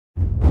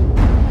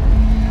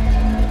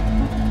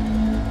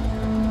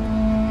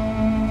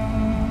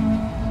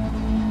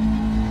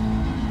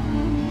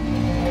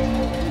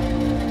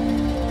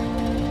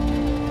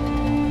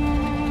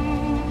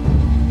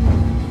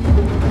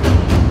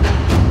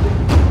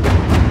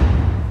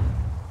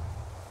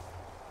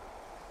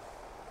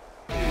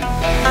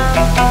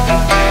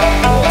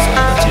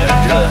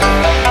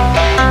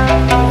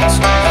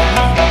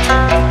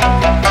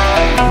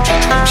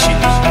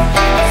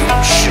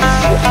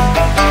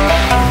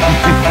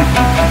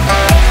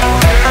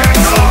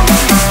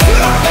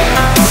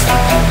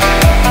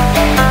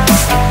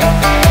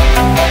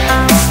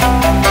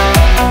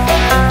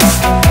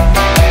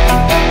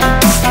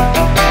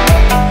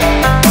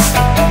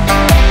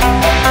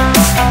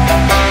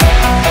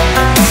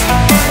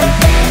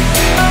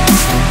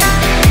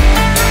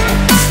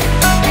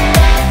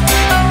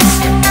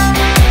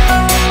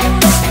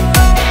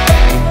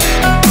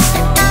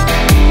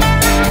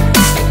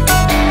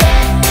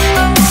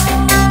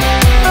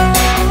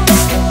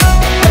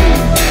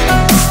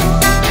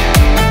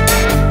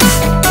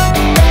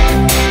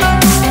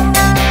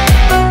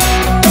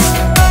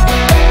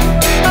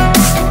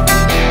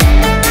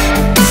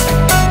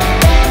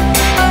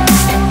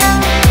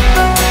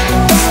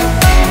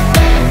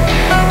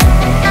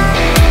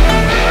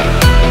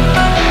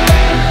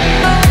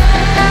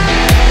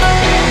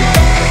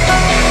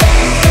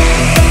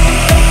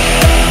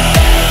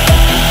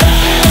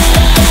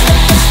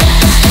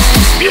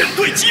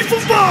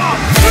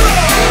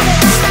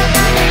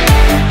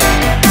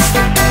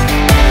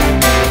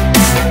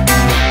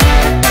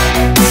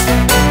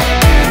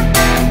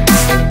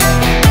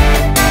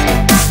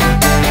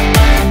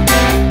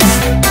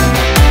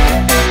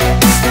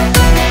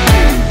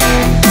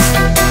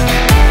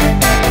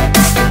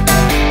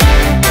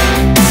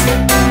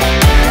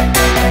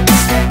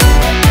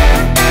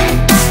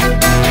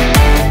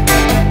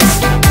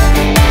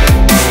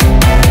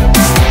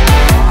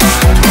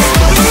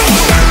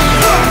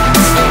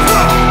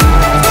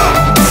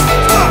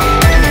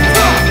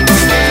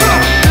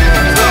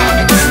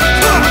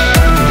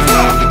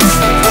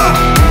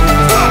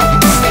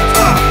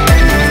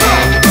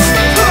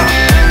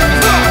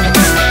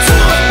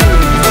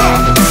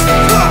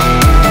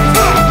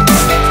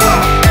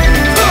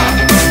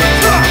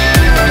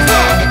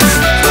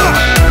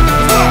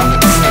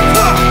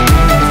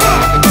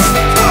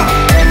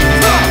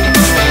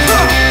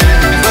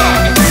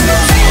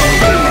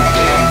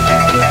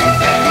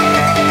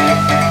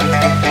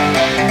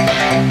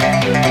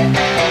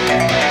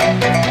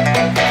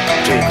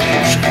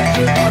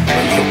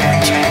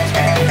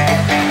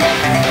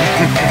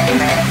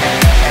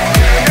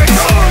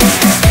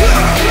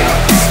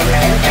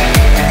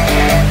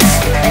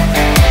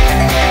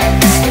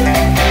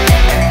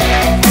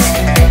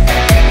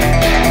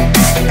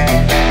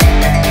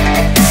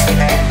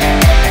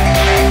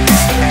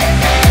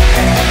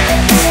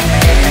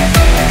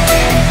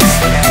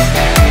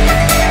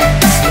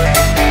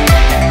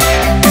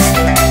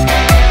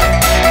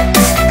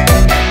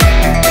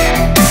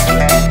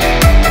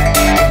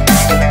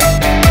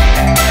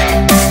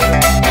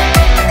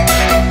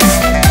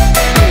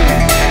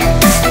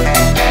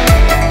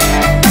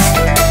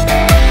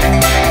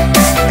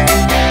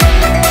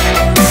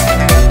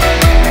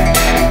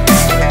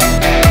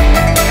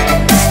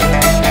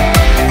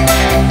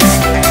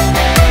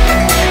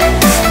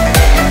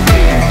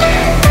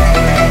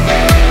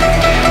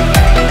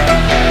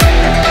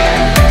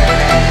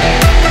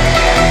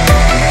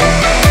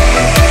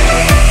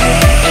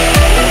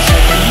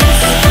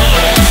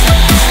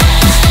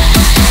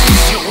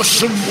就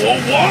是魔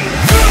王。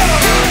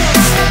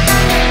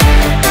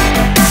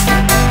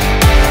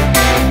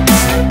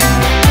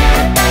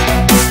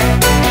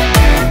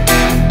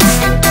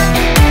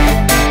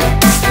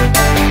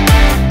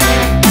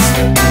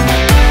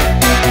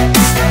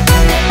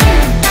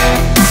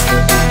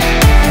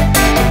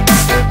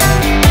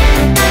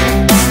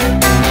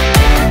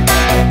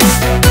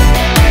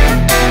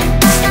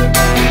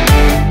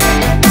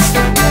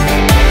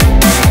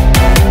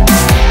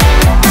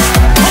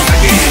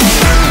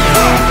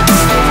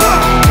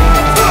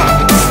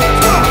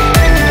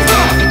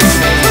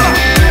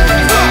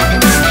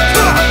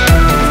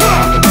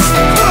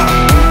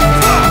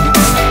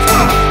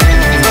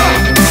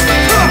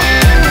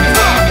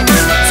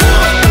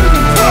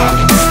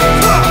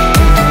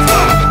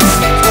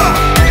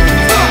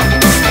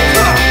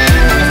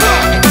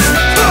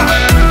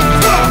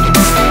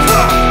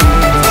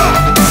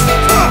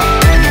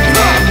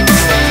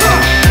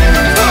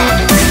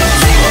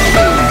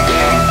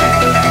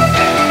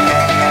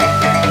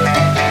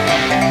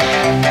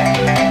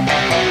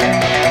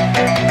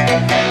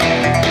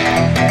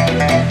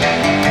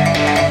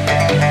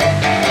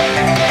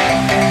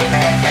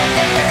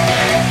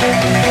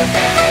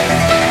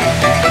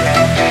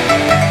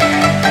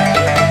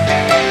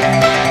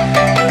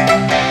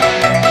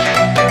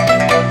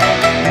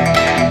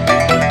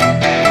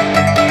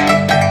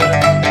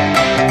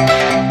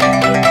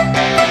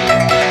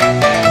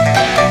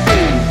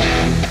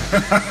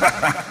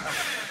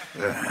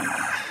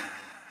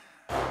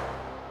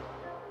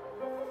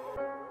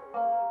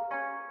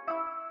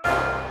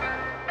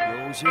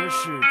有些事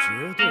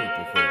绝对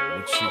不会无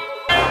趣。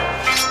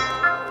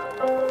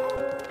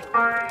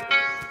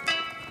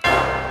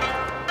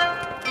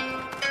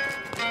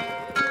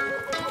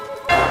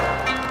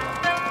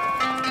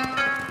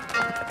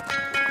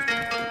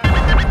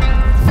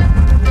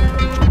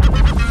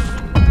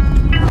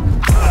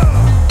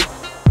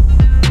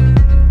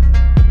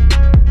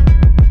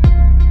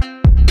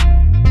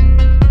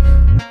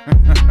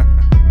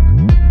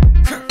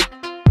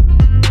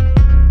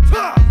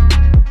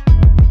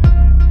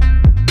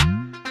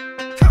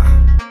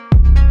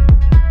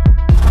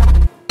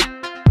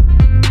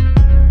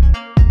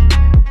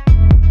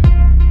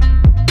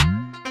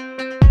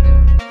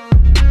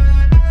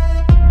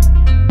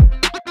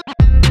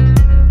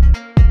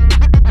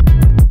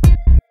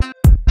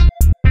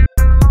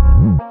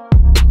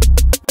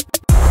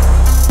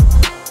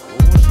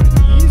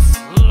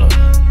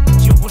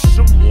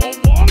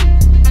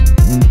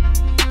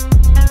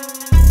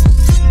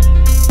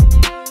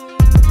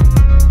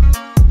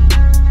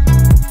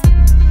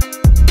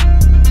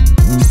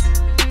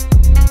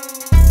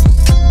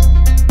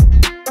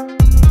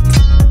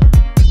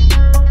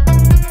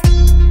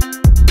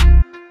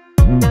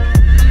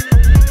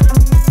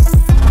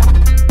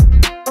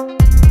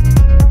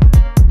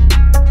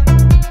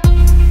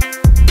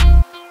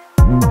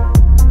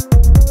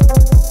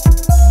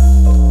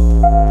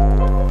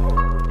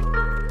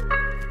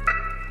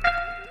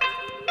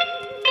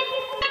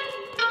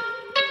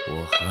我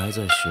还在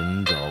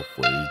寻找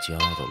回家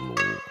的路。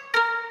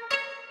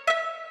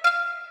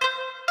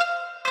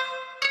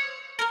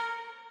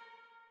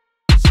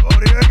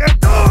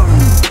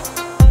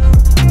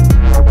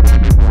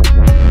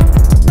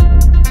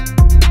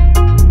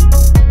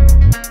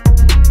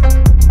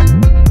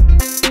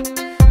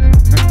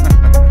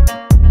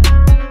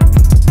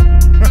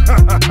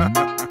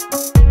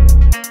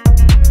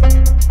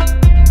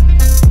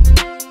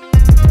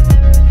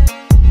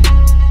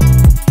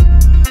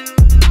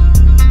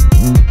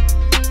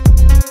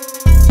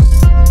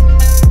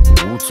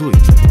罪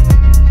者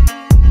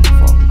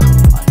方可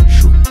安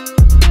顺。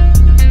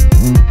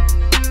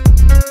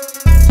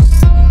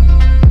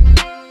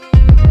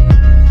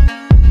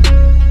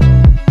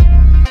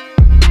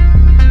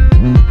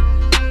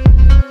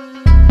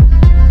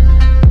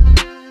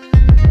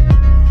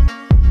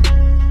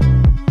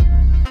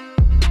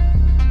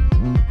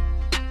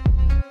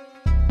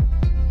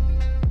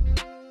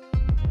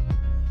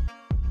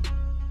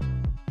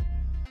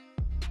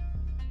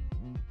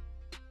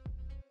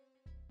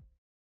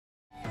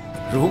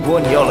如果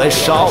你要来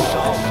杀我，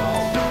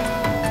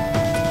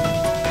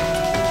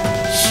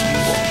希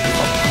望你把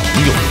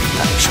朋友也带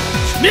上。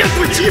面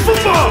对疾风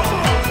吧！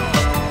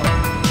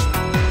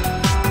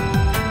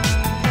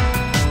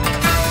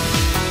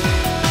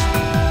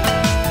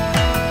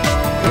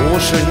不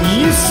是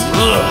你死，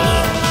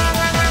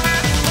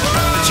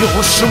就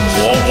是魔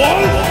王。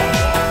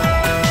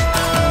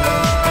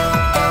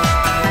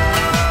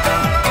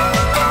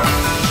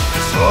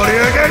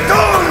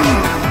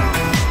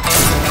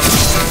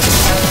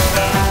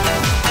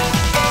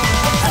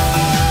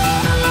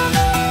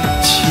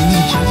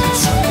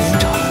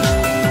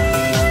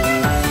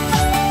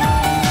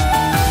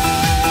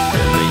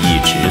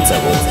在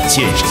往我的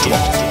剑上撞，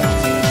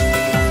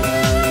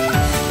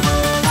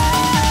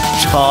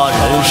杀人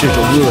是种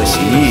恶习，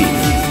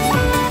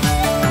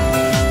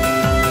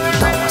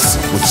但我似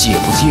乎戒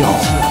不掉。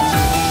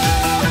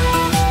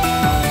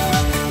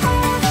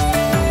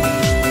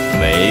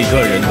每个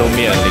人都面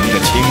临着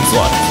清算，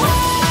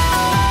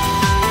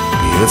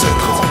别再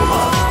逃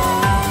了。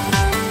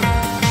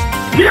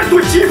面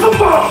对疾风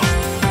吧！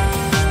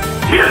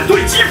面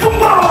对疾风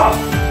吧！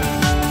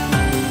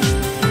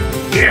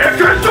别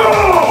感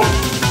动！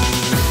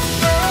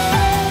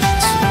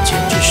此间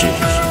之事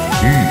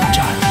愈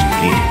战愈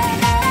烈。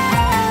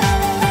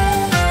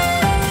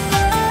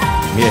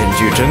面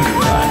具真可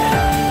爱，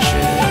是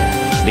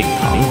令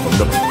堂皇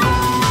的吗？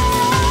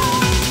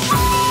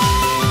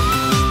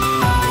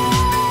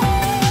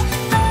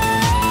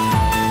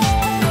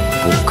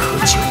不可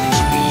久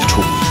于一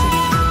处。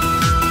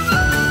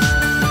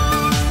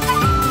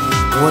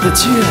我的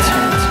剑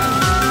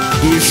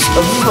比什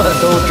么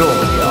都重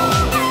要，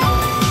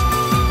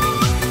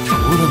除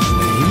了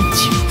美景。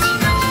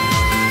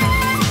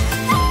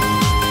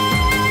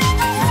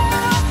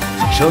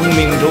生命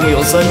中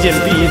有3件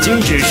必经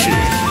之事：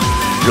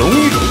荣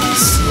誉、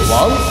死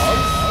亡，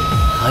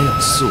还有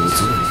宿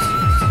醉。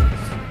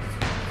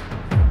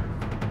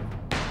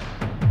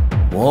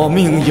我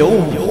命由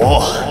我，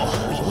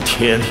不由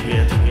天。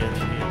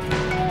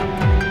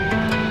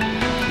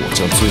我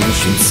将遵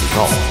循此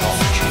道，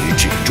直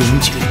至终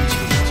结。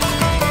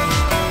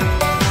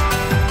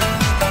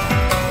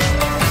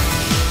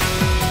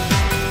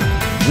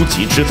无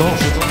极之道。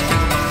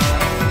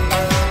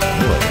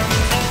对。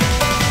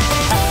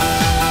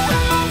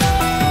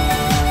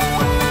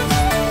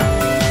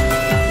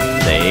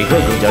哪个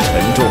更加沉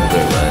重？对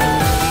文，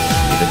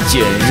你的剑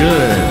刃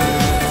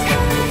是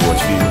你的过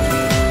去，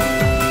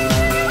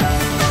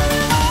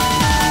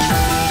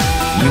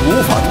你无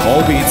法逃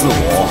避自我。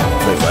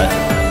对文，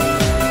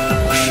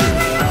我是你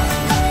了。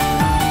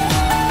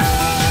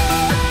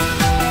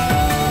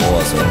破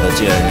损的剑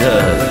刃，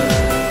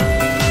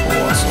破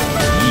损的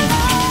意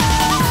志，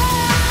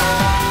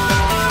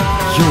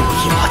又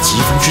一把疾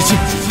风之剑，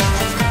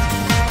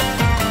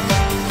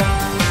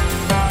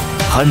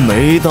还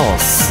没到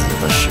死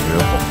的时候。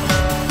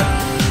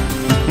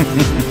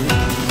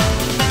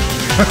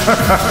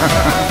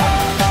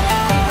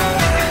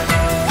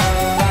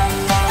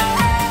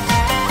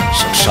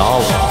想杀我，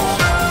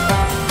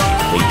你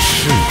可以试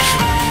一试，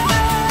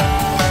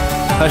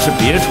还是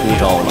别出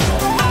招了，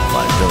反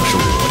正是我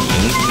赢。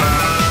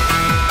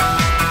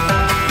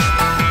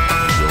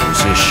有些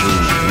失误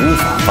无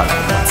法犯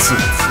2次，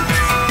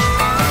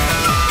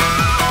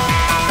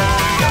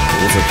想独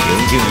自平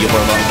静一会儿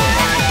吗？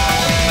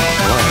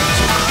快就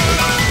可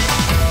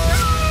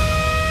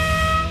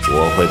以，我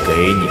会给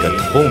你个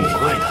痛快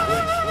的。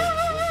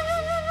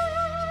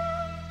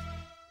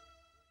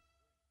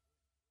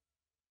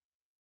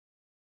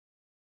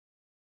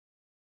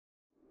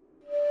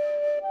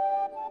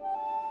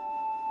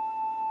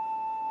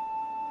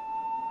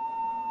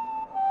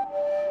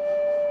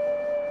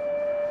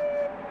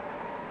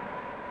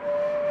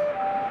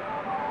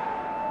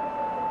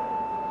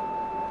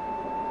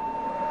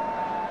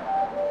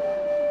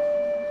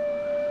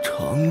长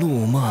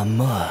路漫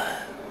漫，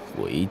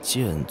唯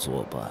剑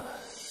作伴。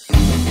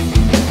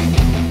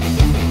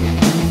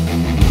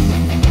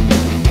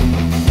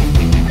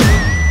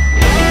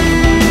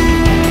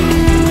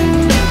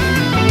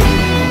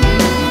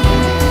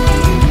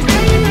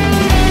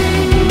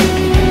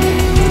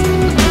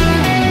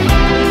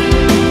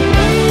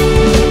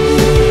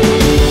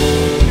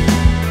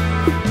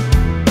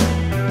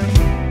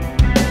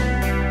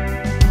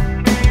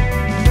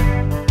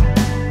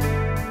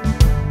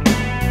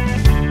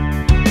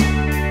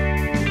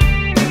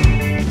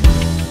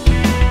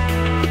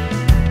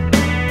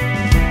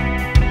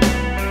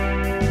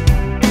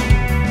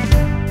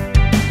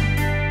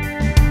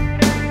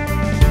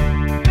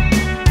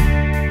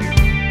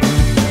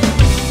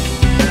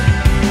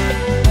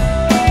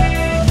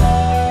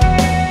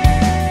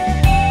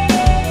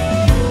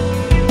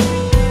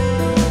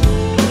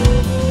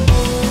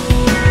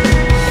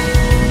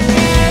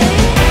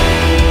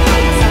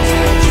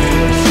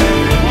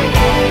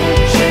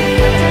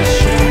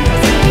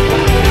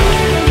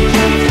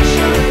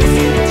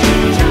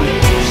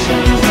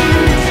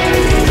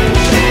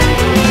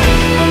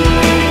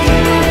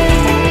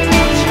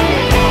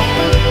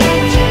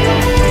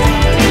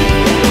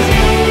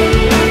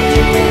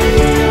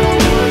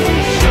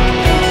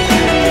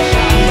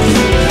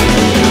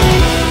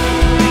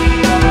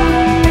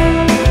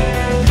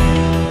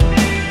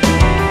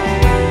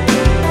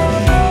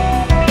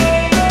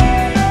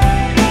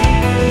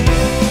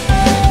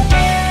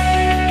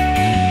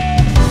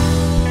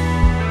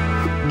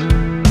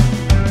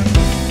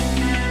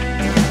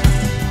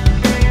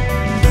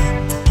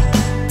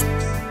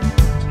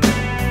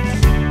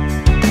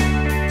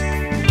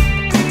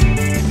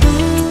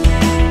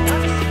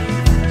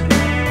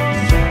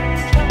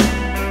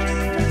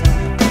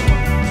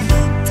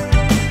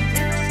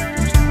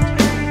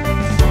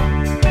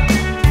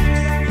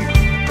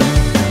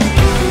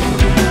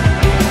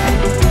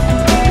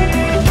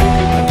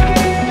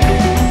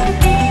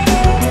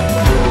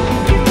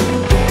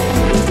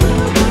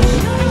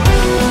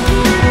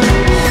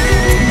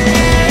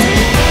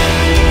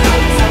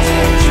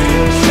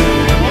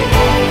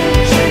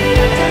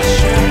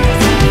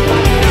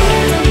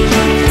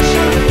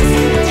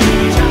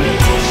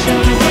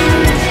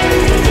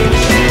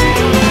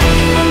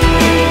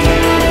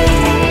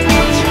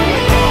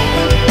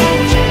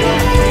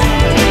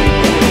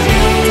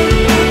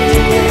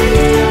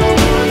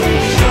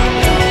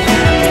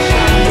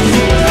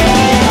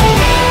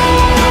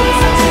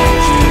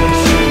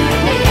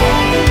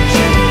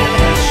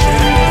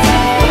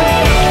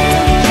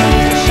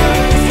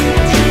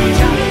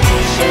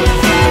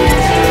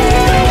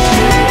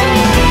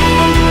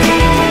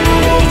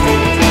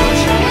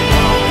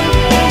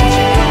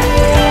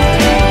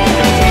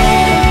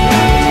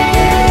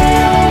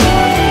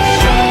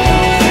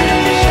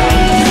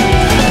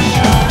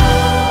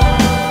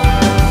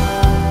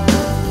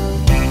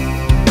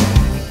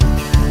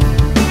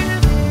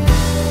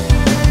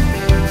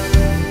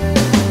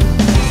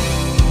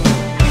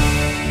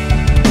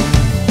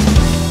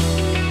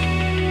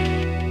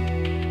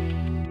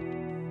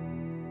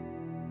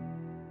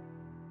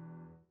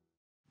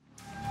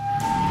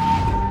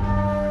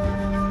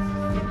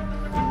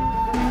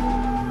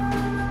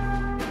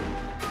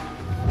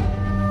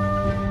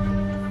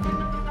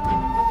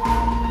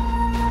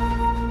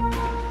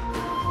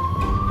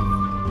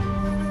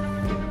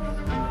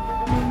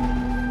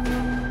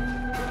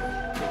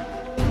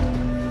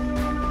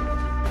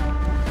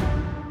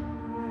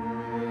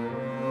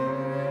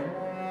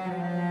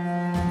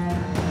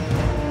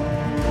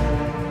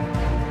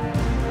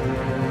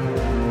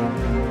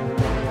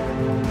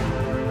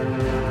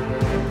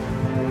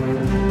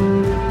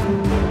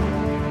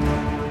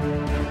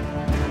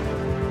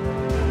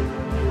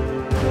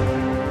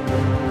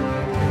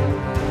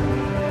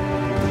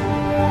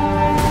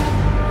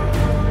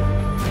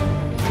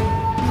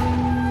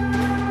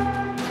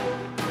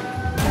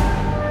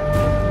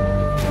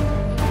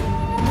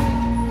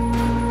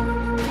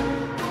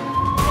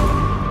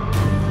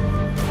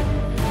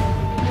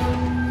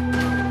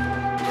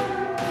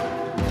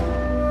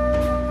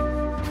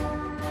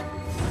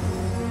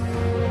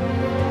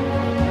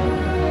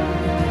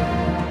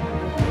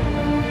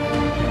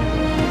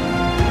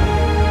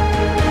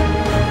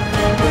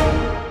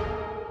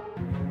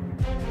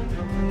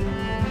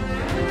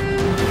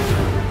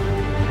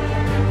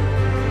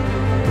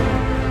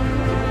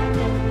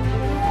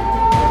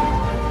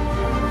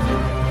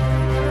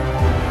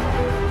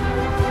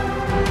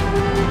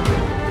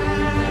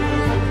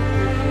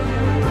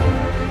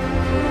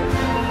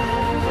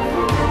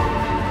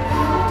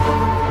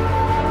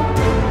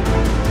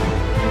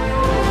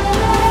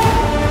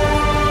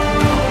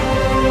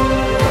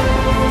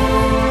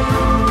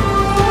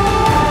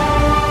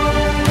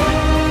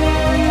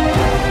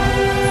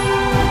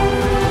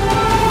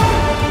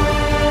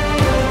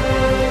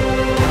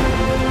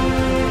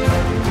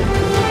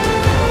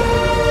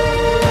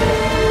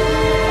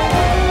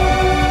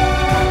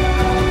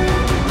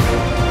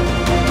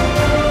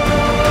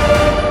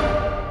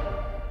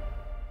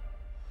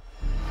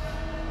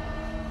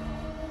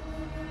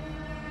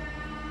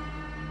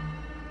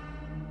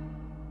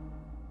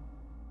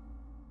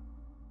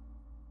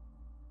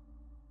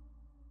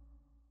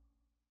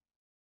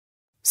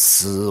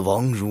死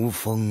亡如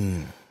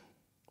风，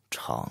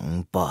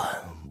常伴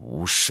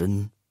无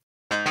身。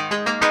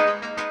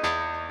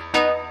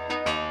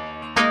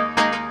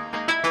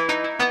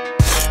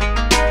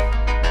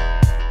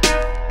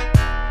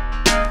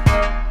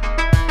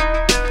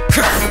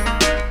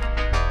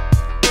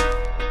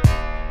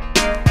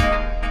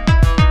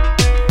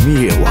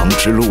灭亡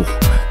之路，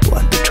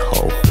短得超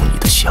乎你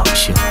的想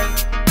象。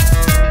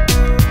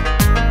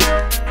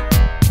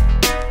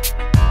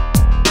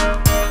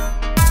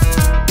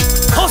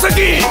好三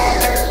弟，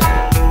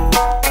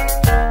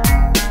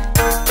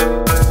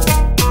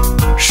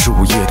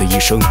树叶的一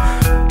生，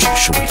只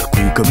是为了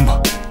归根吗？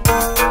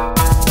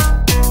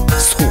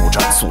速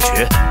战速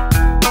决。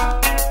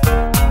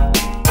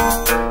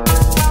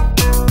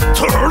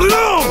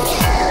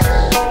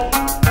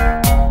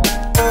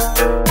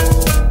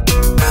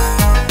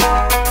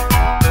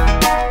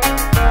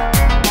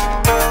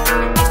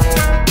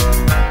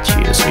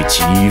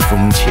疾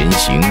风前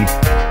行，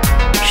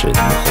身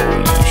后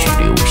一许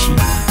流星。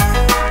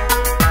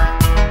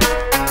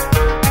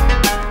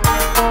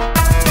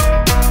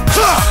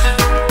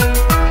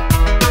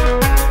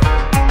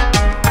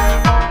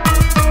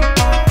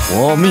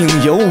我命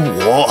由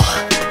我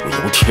不由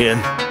天，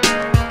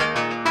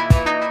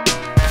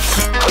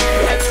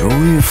如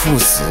遇赴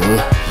死，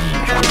易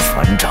如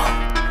反掌。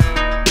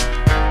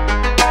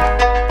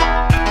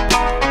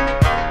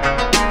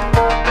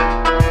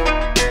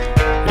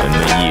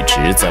一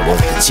直在往我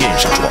的剑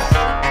上撞。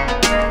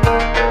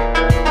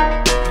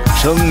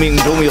生命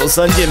中有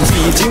3件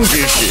必经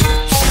之事：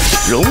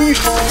荣誉、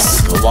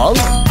死亡，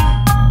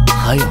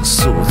还有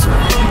宿醉。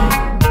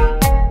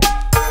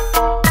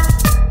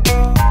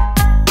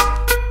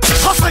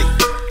哈塞！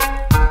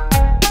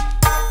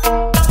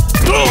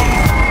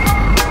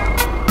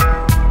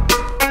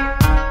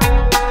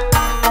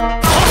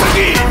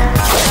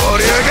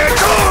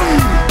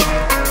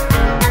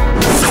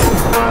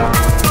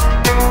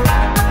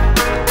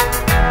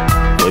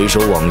回首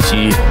往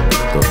昔，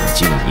更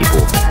进一步。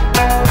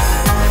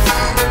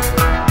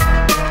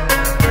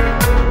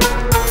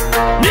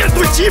面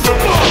对疾风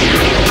吧！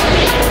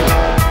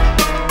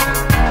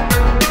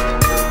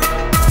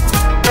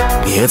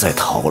别再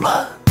逃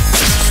了，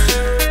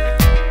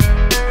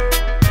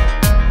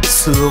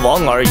死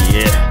亡而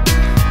已，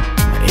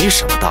没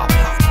什么大不了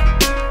的。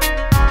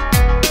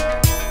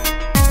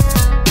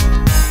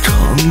长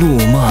路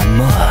漫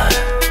漫，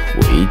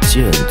唯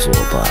剑作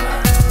伴。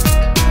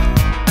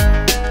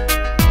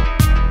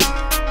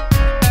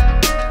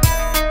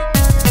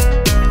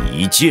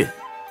一剑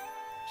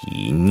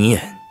一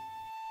念，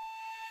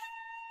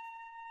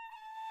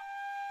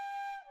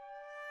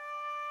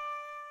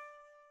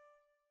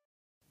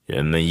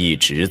人们一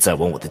直在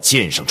往我的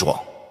剑上撞，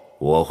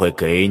我会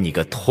给你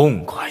个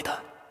痛快的。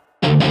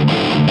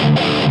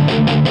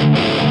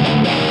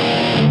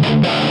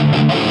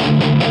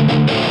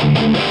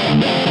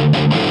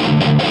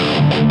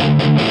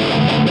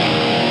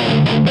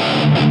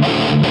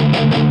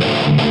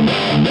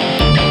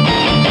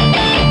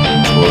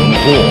蠢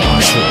货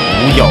是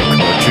无药可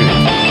治的，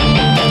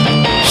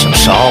想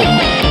杀我，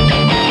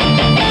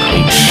可以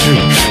试一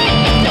试。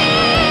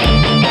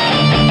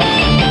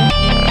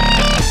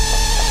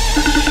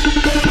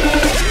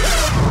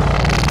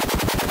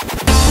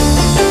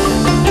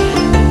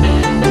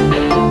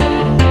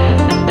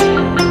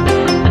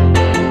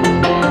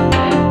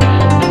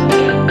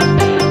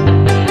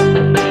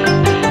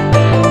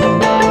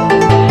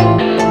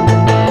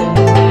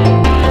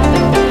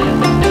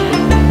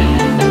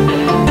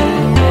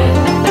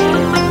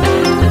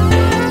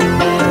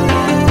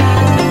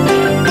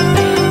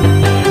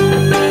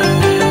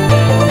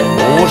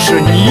是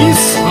你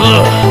死，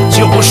就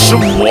是我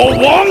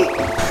亡。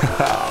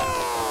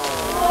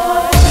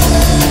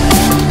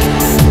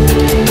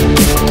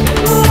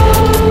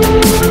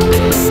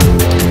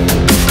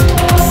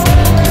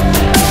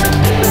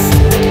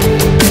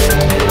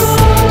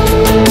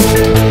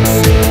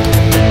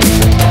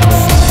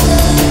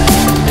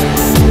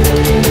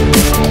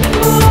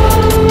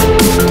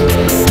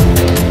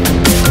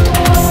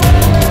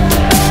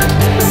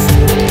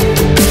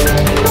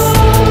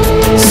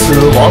死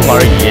亡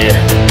而已，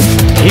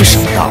没什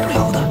么大不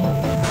了的。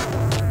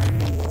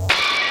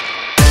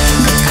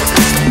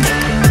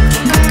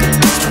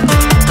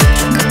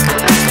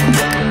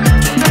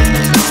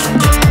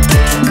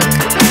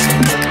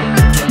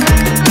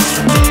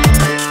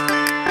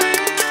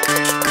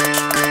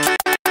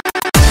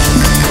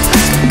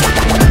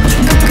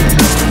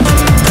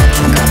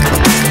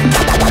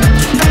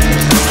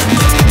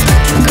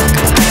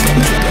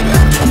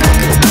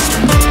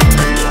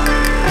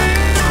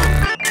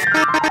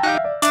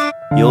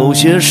有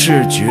些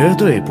事绝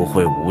对不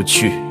会无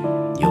趣，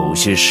有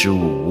些失误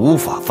无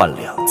法犯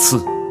2次。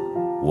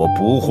我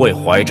不会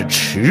怀着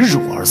耻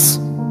辱而死，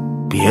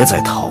别再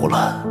逃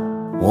了。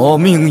我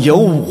命由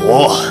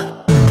我，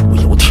不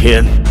由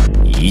天。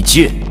一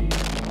剑，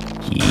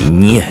一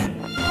念。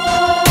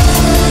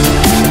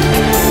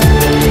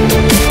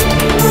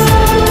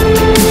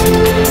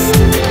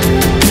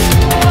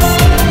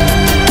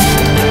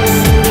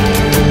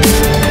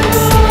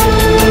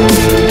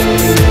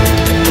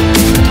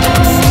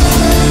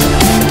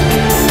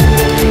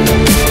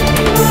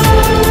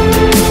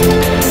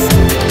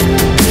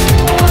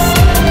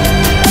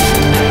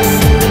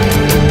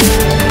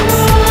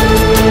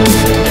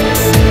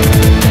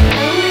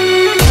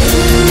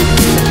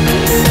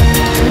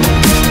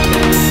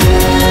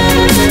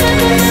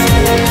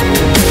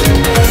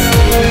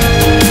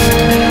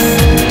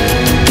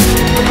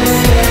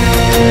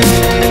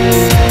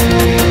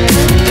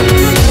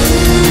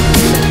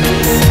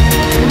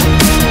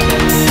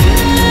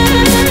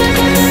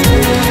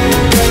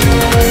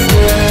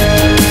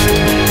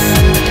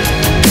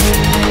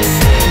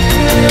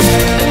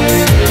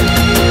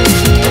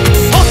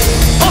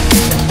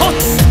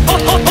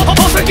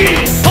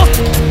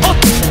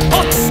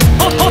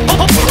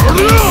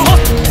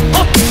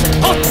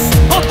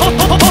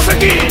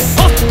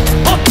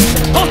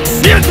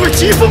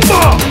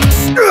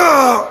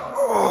吧！